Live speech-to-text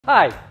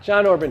Hi,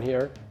 John Orban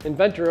here,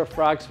 inventor of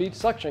FrogsFeet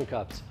suction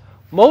cups.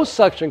 Most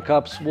suction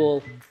cups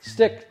will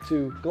stick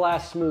to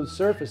glass smooth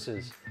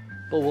surfaces,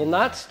 but will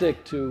not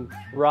stick to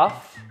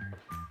rough,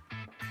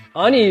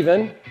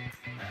 uneven,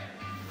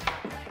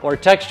 or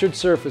textured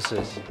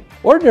surfaces.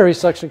 Ordinary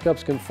suction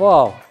cups can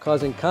fall,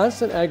 causing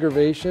constant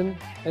aggravation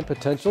and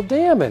potential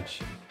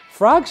damage.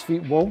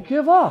 FrogsFeet won't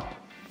give up.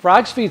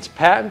 FrogsFeet's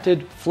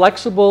patented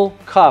flexible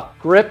cup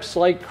grips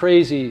like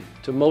crazy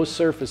to most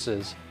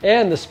surfaces,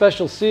 and the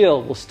special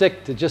seal will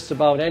stick to just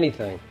about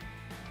anything.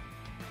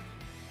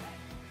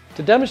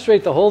 To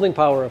demonstrate the holding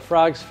power of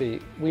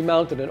FrogsFeet, we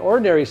mounted an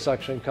ordinary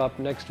suction cup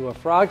next to a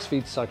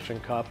FrogsFeet suction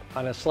cup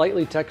on a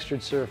slightly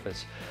textured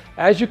surface.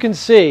 As you can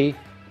see,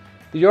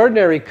 the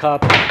ordinary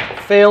cup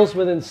fails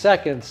within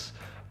seconds,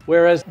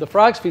 whereas the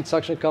FrogsFeet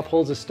suction cup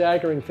holds a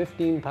staggering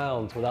 15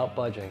 pounds without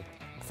budging.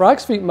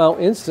 FrogsFeet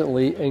mount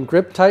instantly and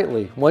grip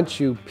tightly once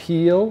you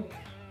peel,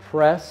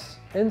 press,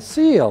 and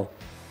seal,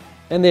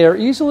 and they are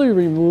easily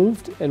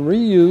removed and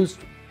reused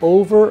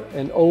over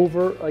and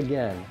over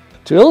again.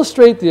 To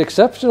illustrate the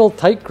exceptional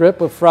tight grip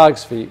of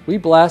FrogsFeet, we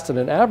blasted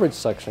an average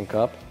suction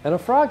cup and a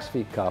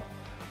FrogsFeet cup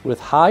with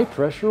high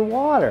pressure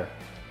water.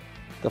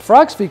 The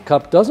FrogsFeet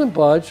cup doesn't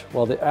budge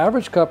while the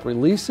average cup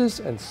releases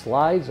and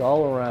slides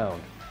all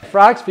around.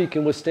 FrogsFeet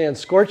can withstand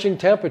scorching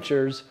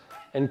temperatures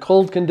and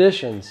cold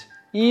conditions,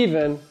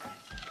 even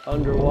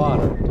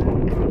underwater.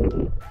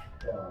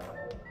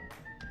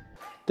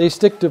 They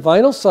stick to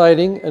vinyl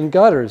siding and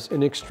gutters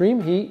in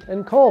extreme heat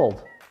and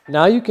cold.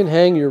 Now you can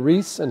hang your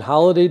wreaths and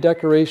holiday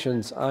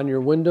decorations on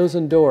your windows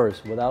and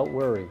doors without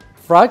worry.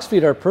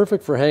 FrogsFeet are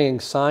perfect for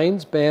hanging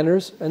signs,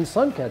 banners, and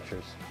sun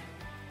catchers.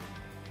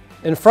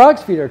 And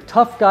FrogsFeet are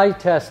tough guy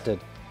tested.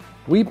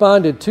 We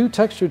bonded 2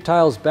 textured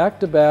tiles back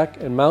to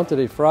back and mounted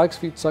a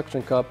FrogsFeet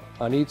suction cup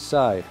on each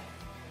side.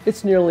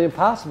 It's nearly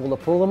impossible to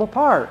pull them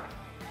apart.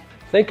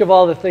 Think of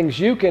all the things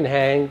you can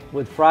hang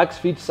with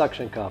FrogsFeet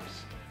suction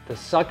cups. The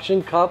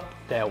suction cup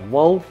that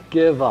won't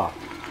give up.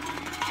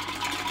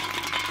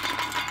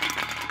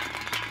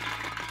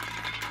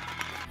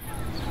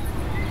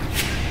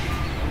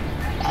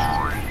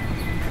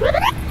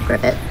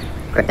 Grip it,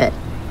 grip it,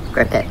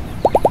 grip it.